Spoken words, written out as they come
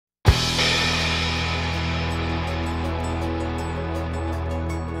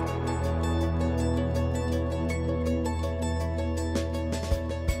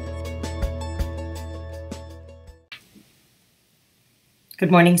Good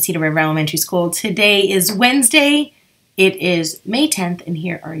morning, Cedar River Elementary School. Today is Wednesday. It is May 10th, and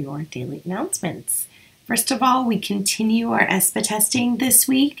here are your daily announcements. First of all, we continue our ESPA testing this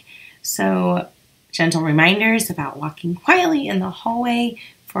week. So, gentle reminders about walking quietly in the hallway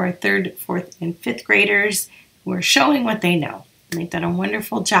for our 3rd, 4th, and 5th graders who are showing what they know. And they've done a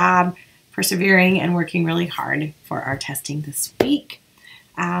wonderful job persevering and working really hard for our testing this week.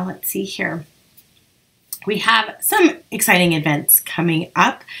 Let's see here. We have some exciting events coming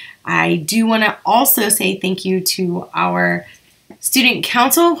up. I do want to also say thank you to our student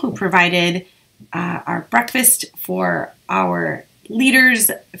council who provided our breakfast for our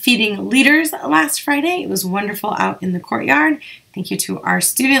leaders, feeding leaders last Friday. It was wonderful out in the courtyard. Thank you to our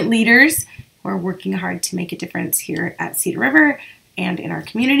student leaders who are working hard to make a difference here at Cedar River and in our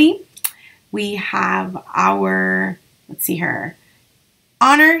community. We have our, let's see here,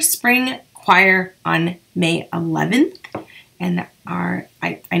 Honor Spring Choir on May 11th. And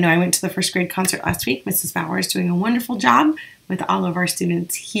I know I went to the first grade concert last week. Mrs. Bauer is doing a wonderful job with all of our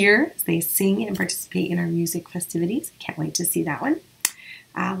students here as they sing and participate in our music festivities. Can't wait to see that one.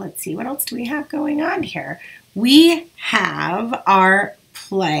 Let's see, what else do we have going on here? We have our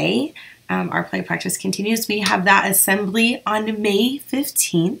play. Our play practice continues. We have that assembly on May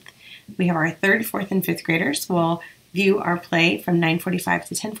 15th. We have our 3rd, 4th, and 5th graders. We'll view our play from 9:45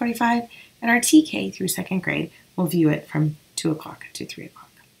 to 10:45, and our TK through 2nd grade will view it from 2 o'clock to 3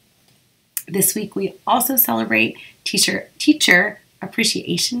 o'clock. This week we also celebrate Teacher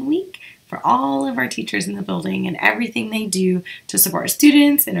Appreciation Week for all of our teachers in the building and everything they do to support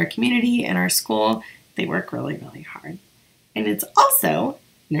students in our community and our school. They work really, really hard. And it's also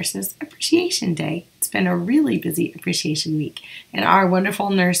Nurses Appreciation Day. It's been a really busy appreciation week, and our wonderful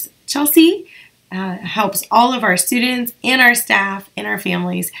nurse Chelsea helps all of our students and our staff and our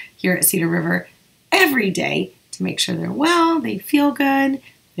families here at Cedar River every day to make sure they're well, they feel good.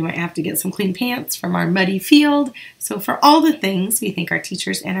 They might have to get some clean pants from our muddy field. So for all the things, we thank our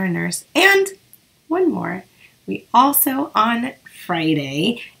teachers and our nurse. And one more, we also on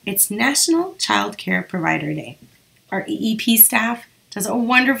Friday, it's National Child Care Provider Day. Our EEP staff does a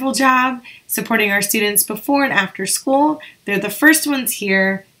wonderful job supporting our students before and after school. They're the first ones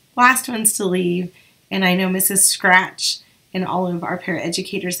here, last ones to leave, and I know Mrs. Scratch and all of our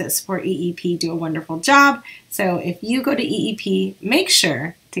paraeducators that support EEP do a wonderful job. So if you go to EEP, make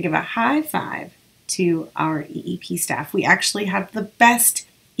sure to give a high five to our EEP staff. We actually have the best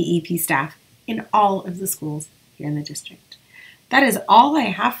EEP staff in all of the schools here in the district. That is all I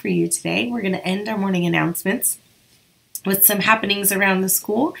have for you today. We're going to end our morning announcements with some happenings around the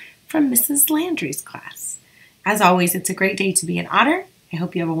school from Mrs. Landry's class. As always, it's a great day to be an otter. I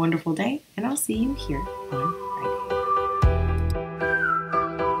hope you have a wonderful day, and I'll see you here on